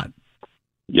shot.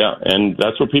 Yeah, and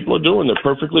that's what people are doing. They're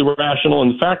perfectly rational.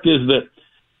 And the fact is that,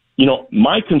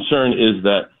 my concern is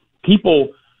that people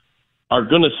are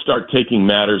going to start taking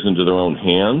matters into their own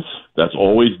hands That's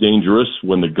always dangerous.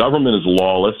 When the government is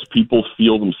lawless, people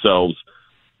feel themselves,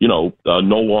 no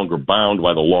longer bound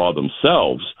by the law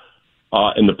themselves.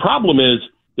 And the problem is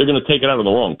they're going to take it out on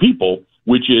the wrong people,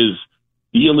 which is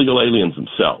the illegal aliens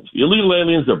themselves. The illegal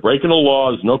aliens, they're breaking the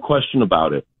laws, no question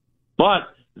about it. But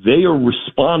they are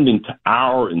responding to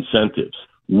our incentives.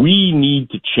 We need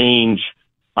to change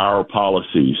our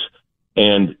policies.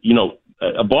 And,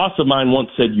 a boss of mine once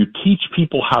said, you teach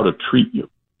people how to treat you.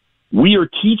 We are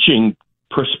teaching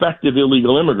prospective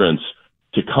illegal immigrants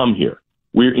to come here.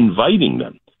 We're inviting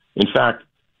them. In fact,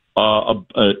 an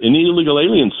illegal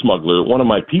alien smuggler, one of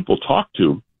my people talked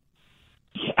to,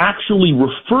 actually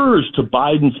refers to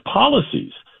Biden's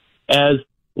policies as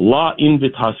la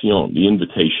invitación, the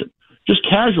invitation, just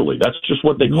casually. That's just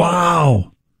what they call it.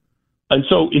 Wow. And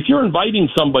so if you're inviting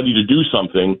somebody to do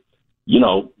something,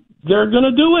 they're going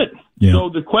to do it. Yeah. So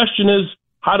the question is,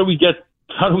 how do we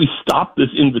stop this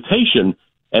invitation?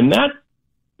 And that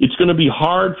it's going to be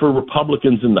hard for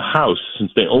Republicans in the House,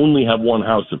 since they only have one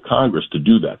House of Congress, to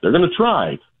do that. They're going to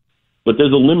try, but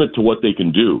there's a limit to what they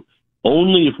can do.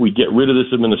 Only if we get rid of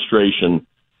this administration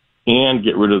and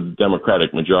get rid of the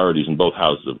Democratic majorities in both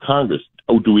houses of Congress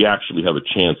do we actually have a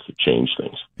chance to change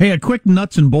things. Hey, a quick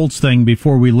nuts and bolts thing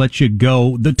before we let you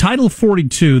go. The Title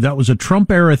 42, that was a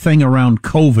Trump-era thing around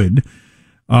COVID,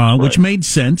 which made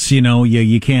sense.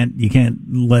 You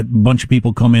can't let a bunch of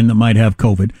people come in that might have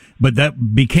COVID. But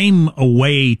that became a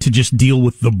way to just deal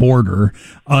with the border.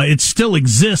 It still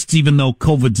exists, even though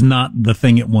COVID's not the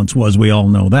thing it once was. We all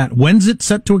know that. When's it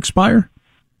set to expire?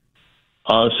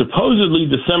 Supposedly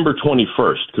December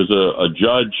 21st, because a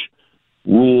judge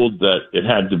ruled that it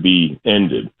had to be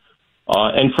ended.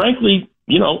 And frankly,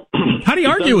 how do you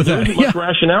argue with that? There's much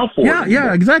rationale for it.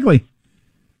 Yeah, exactly.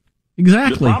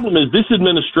 The problem is this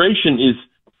administration is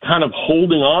kind of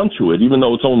holding on to it, even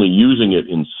though it's only using it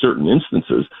in certain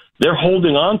instances. They're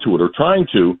holding on to it or trying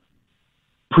to,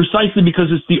 precisely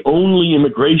because it's the only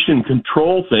immigration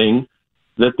control thing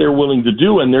that they're willing to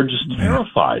do, and they're just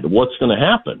terrified of what's going to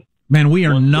happen. Man, we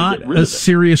are not a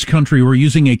serious country. We're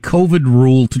using a COVID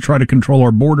rule to try to control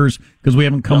our borders because we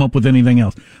haven't come up with anything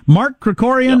else. Mark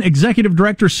Krikorian, Executive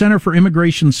Director, Center for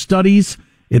Immigration Studies.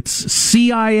 It's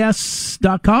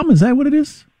CIS.com. Is that what it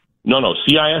is? No,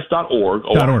 CIS.org.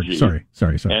 .org. Sorry.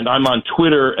 And I'm on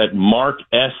Twitter at Mark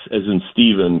S. as in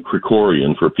Stephen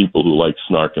Krikorian for people who like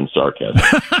snark and sarcasm.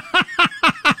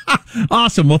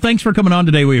 Awesome. Well, thanks for coming on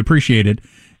today. We appreciate it.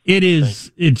 It's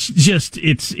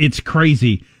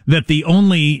crazy that the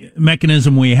only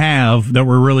mechanism we have that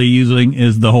we're really using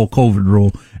is the whole COVID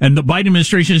rule. And the Biden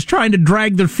administration is trying to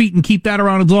drag their feet and keep that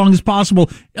around as long as possible.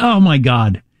 Oh, my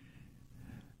God.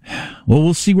 Well,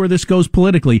 we'll see where this goes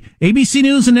politically. ABC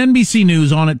News and NBC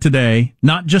News on it today,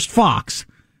 not just Fox.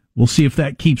 We'll see if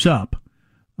that keeps up.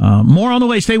 More on the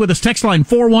way. Stay with us. Text line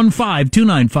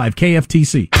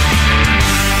 415-295-KFTC.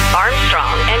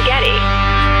 Armstrong and Getty.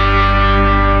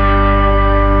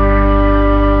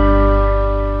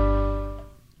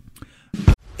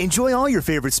 Enjoy all your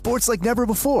favorite sports like never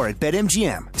before at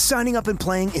BetMGM. Signing up and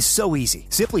playing is so easy.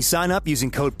 Simply sign up using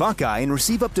code Buckeye and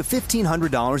receive up to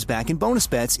 $1,500 back in bonus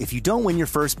bets if you don't win your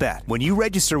first bet. When you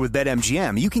register with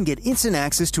BetMGM, you can get instant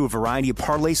access to a variety of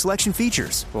parlay selection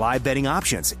features, live betting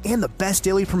options, and the best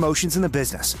daily promotions in the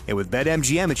business. And with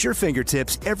BetMGM at your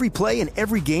fingertips, every play and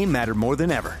every game matter more than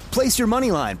ever. Place your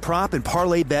moneyline, prop, and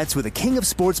parlay bets with the king of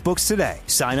sportsbooks today.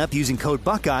 Sign up using code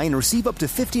Buckeye and receive up to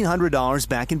 $1,500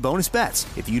 back in bonus bets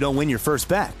if you don't win your first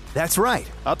bet. That's right,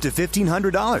 up to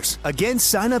 $1,500. Again,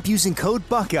 sign up using code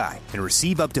Buckeye and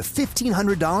receive up to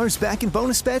 $1,500 back in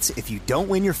bonus bets if you don't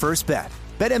win your first bet.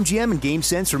 BetMGM and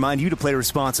GameSense remind you to play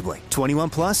responsibly. 21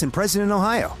 plus and present in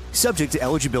Ohio. Subject to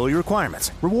eligibility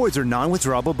requirements. Rewards are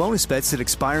non-withdrawable bonus bets that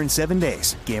expire in 7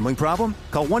 days. Gambling problem?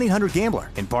 Call 1-800-GAMBLER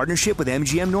in partnership with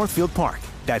MGM Northfield Park.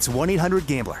 That's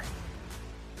 1-800-GAMBLER.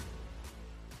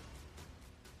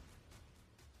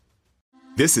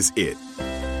 This is it.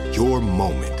 Your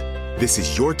moment. This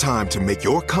is your time to make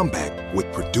your comeback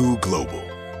with Purdue Global.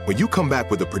 When you come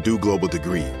back with a Purdue Global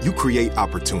degree, you create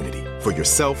opportunity for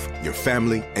yourself, your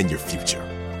family, and your future.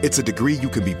 It's a degree you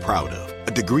can be proud of,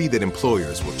 a degree that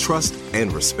employers will trust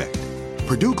and respect.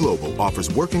 Purdue Global offers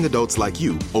working adults like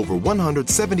you over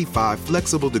 175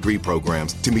 flexible degree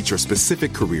programs to meet your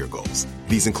specific career goals.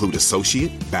 These include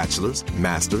associate, bachelor's,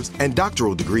 master's, and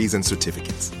doctoral degrees and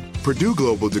certificates. Purdue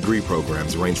Global degree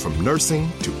programs range from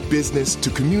nursing to business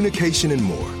to communication and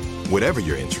more. Whatever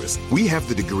your interest, we have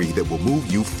the degree that will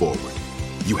move you forward.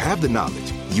 You have the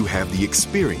knowledge, you have the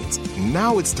experience.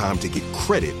 Now it's time to get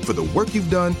credit for the work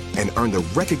you've done and earn the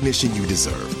recognition you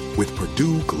deserve with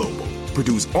Purdue Global,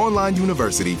 Purdue's online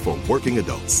university for working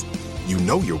adults. you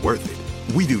know you're worth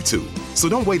it. We do too. So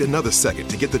don't wait another second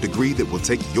to get the degree that will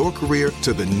take your career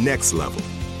to the next level.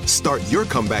 Start your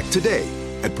comeback today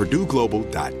at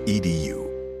PurdueGlobal.edu.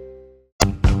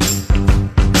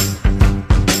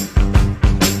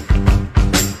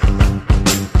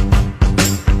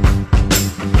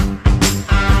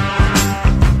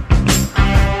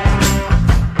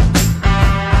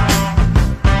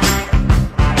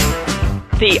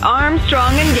 The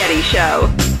Armstrong and Getty Show.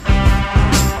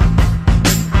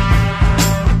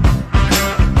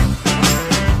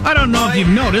 I don't know if you've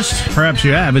noticed. Perhaps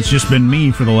you have. It's just been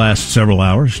me for the last several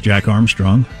hours, Jack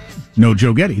Armstrong. No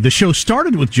Joe Getty. The show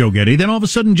started with Joe Getty. Then all of a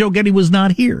sudden, Joe Getty was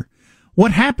not here.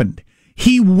 What happened?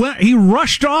 He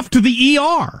rushed off to the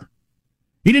ER.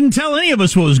 He didn't tell any of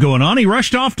us what was going on. He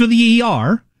rushed off to the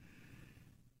ER.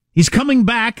 He's coming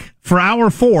back for hour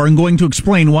 4 and going to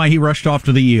explain why he rushed off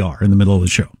to the ER in the middle of the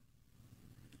show.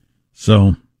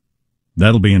 So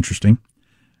that'll be interesting.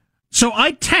 So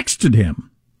I texted him.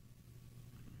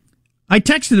 a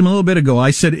little bit ago.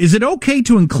 I said, is it okay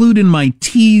to include in my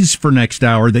tease for next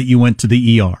hour that you went to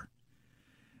the ER?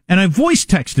 And I voice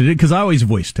texted it because I always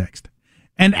voice text.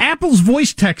 And Apple's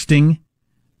voice texting,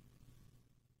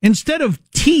 instead of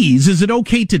tease, is it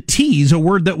okay to tease, a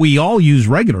word that we all use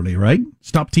regularly, right?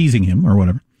 Stop teasing him or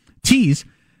whatever. Tease.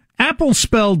 Apple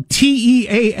spelled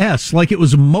T-E-A-S like it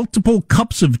was multiple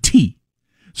cups of tea.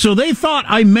 So they thought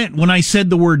I meant when I said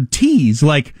the word tease,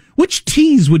 like, which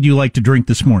teas would you like to drink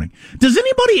this morning? Does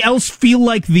anybody else feel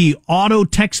like the auto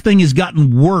text thing has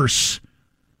gotten worse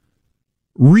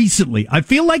recently? I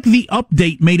feel like the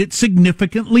update made it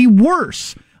significantly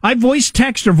worse. I voice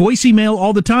text or voice email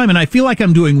all the time, and I feel like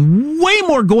I'm doing way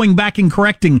more going back and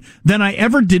correcting than I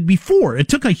ever did before. It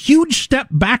took a huge step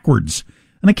backwards,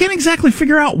 and I can't exactly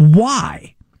figure out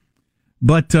why.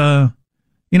 But,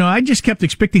 I just kept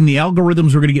expecting the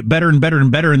algorithms were going to get better and better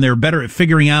and better, and they're better at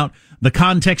figuring out the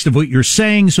context of what you're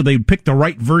saying, so they'd pick the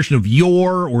right version of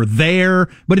your or their.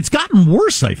 But it's gotten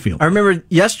worse, I feel. I remember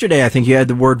yesterday, I think you had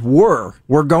the word were.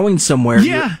 We're going somewhere.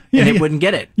 And it wouldn't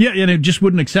get it. Yeah, and it just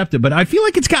wouldn't accept it. But I feel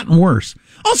like it's gotten worse.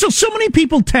 Also, so many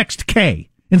people text K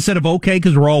instead of okay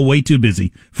because we're all way too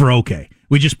busy for okay.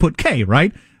 We just put K,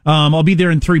 right? I'll be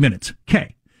there in 3 minutes.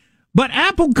 K. But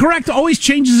Apple Correct always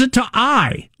changes it to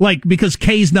I. Like, because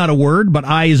K is not a word, but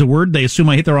I is a word. They assume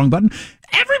I hit the wrong button.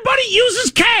 Everybody uses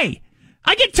K.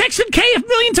 I get texted K a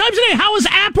million times a day. How has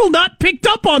Apple not picked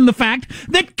up on the fact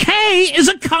that K is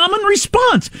a common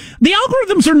response? The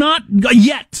algorithms are not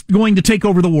yet going to take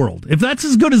over the world. If that's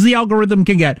as good as the algorithm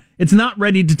can get, it's not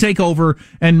ready to take over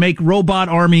and make robot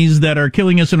armies that are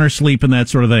killing us in our sleep and that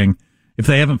sort of thing, if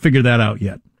they haven't figured that out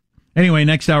yet. Anyway,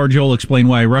 next hour, Joel will explain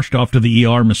why he rushed off to the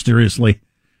ER mysteriously.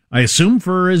 I assume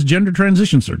for his gender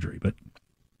transition surgery, but...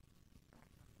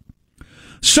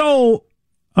 So...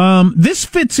 this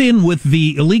fits in with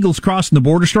the illegals crossing the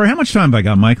border story. How much time have I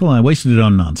got, Michael? I wasted it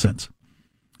on nonsense.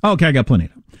 Okay, I got plenty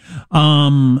of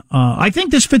time. I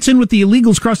think this fits in with the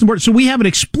illegals crossing the border. So we have an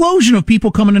explosion of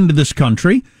people coming into this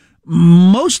country,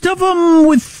 most of them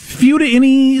with few to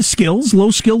any skills,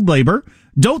 low-skilled labor,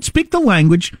 don't speak the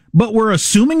language, but we're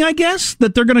assuming, I guess,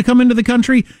 that they're going to come into the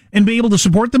country and be able to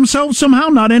support themselves somehow,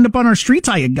 not end up on our streets.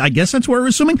 I guess that's what we're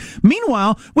assuming.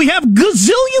 Meanwhile, we have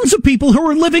gazillions of people who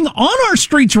are living on our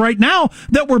streets right now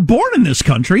that were born in this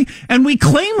country, and we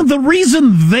claim the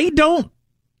reason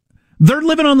they're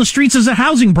living on the streets is that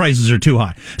housing prices are too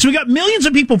high. So we got millions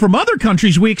of people from other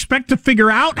countries we expect to figure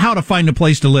out how to find a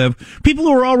place to live. People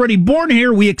who are already born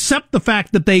here, we accept the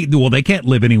fact that they can't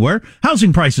live anywhere.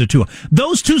 Housing prices are too high.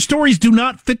 Those two stories do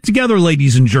not fit together,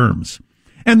 ladies and germs.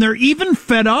 And they're even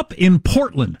fed up in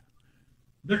Portland.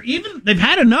 They've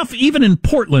had enough even in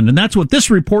Portland, and that's what this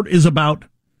report is about.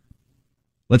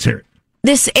 Let's hear it.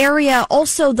 This area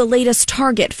also the latest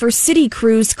target for city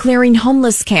crews clearing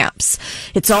homeless camps.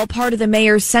 It's all part of the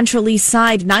mayor's Central East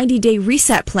Side 90-day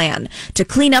reset plan to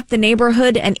clean up the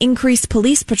neighborhood and increase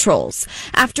police patrols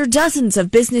after dozens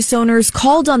of business owners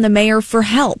called on the mayor for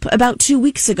help about 2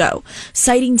 weeks ago,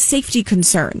 citing safety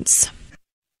concerns.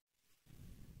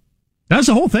 That's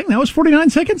the whole thing. That was 49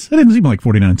 seconds? That didn't seem like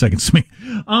 49 seconds to me.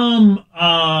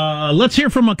 Let's hear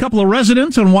from a couple of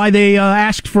residents on why they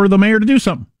asked for the mayor to do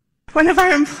something. One of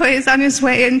our employees on his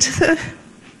way into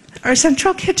our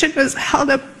central kitchen was held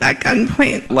up at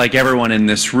gunpoint. Like everyone in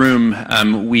this room,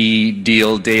 we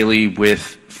deal daily with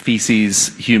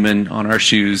feces, human, on our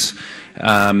shoes.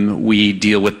 We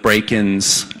deal with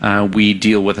break-ins. We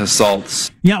deal with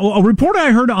assaults. Yeah, well, a report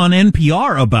I heard on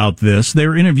NPR about this, they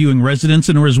were interviewing residents,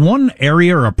 and there was one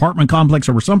area or apartment complex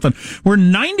or something where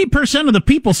 90% of the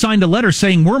people signed a letter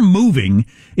saying, we're moving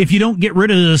if you don't get rid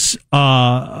of this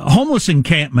homeless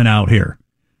encampment out here.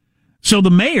 So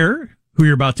the mayor, who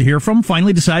you're about to hear from,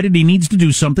 finally decided he needs to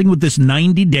do something with this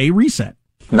 90-day reset.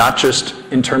 Not just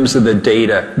in terms of the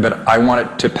data, but I want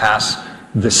it to pass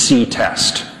the C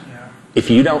test. If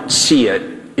you don't see it,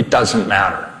 it doesn't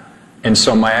matter. And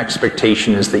so my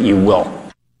expectation is that you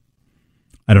will.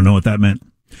 I don't know what that meant.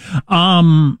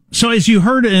 So as you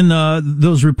heard in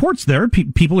those reports there,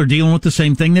 people are dealing with the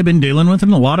same thing they've been dealing with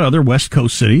in a lot of other West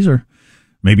Coast cities, or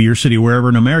maybe your city, wherever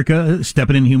in America,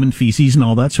 stepping in human feces and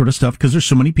all that sort of stuff, because there's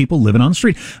so many people living on the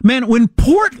street. Man, when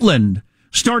Portland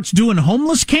starts doing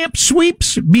homeless camp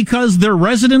sweeps because their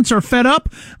residents are fed up,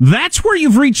 that's where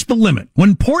you've reached the limit.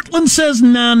 When Portland says,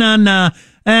 nah,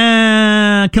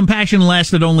 compassion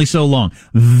lasted only so long,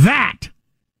 that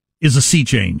is a sea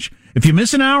change. If you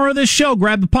miss an hour of this show,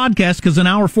 grab the podcast, because in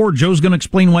hour 4, Joe's going to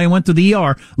explain why he went to the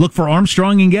ER. Look for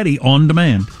Armstrong and Getty on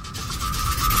demand.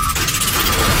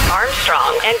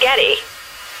 Armstrong and Getty.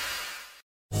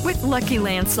 With Lucky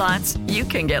Land Slots, you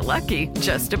can get lucky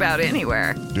just about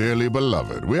anywhere. Dearly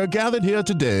beloved, we are gathered here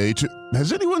today to...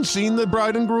 Has anyone seen the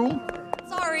bride and groom?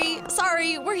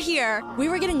 Sorry, we're here. We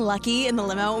were getting lucky in the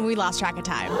limo and we lost track of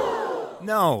time.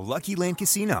 No, Lucky Land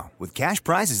Casino, with cash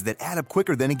prizes that add up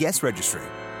quicker than a guest registry.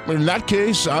 In that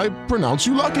case, I pronounce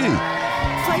you lucky.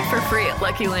 Play for free at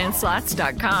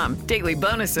LuckyLandSlots.com. Daily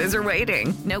bonuses are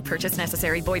waiting. No purchase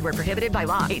necessary. Void where prohibited by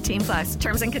law. 18+.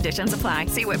 Terms and conditions apply.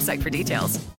 See website for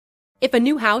details. If a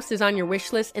new house is on your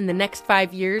wish list in the next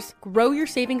 5 years, grow your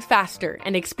savings faster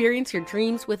and experience your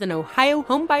dreams with an Ohio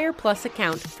Homebuyer Plus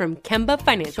account from Kemba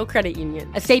Financial Credit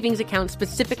Union. A savings account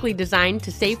specifically designed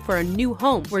to save for a new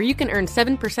home, where you can earn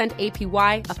 7%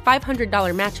 APY, a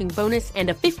 $500 matching bonus,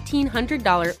 and a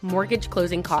 $1,500 mortgage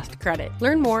closing cost credit.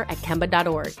 Learn more at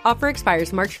Kemba.org. Offer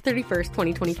expires March 31st,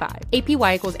 2025.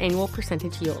 APY equals annual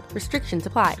percentage yield. Restrictions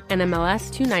apply.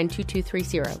 NMLS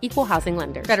 292230. Equal housing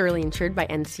lender. Federally insured by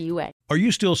NCUA. Are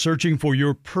you still searching for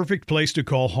your perfect place to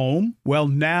call home? Well,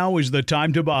 now is the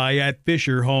time to buy at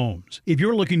Fisher Homes. If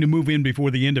you're looking to move in before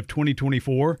the end of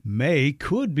 2024, May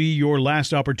could be your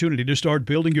last opportunity to start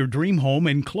building your dream home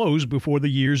and close before the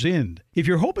year's end. If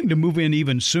you're hoping to move in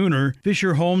even sooner,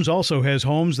 Fisher Homes also has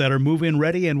homes that are move-in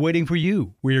ready and waiting for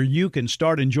you, where you can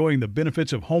start enjoying the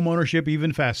benefits of homeownership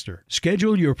even faster.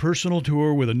 Schedule your personal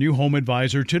tour with a new home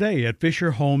advisor today at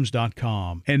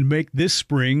FisherHomes.com and make this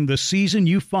spring the season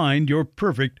you find your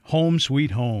perfect home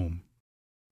sweet home.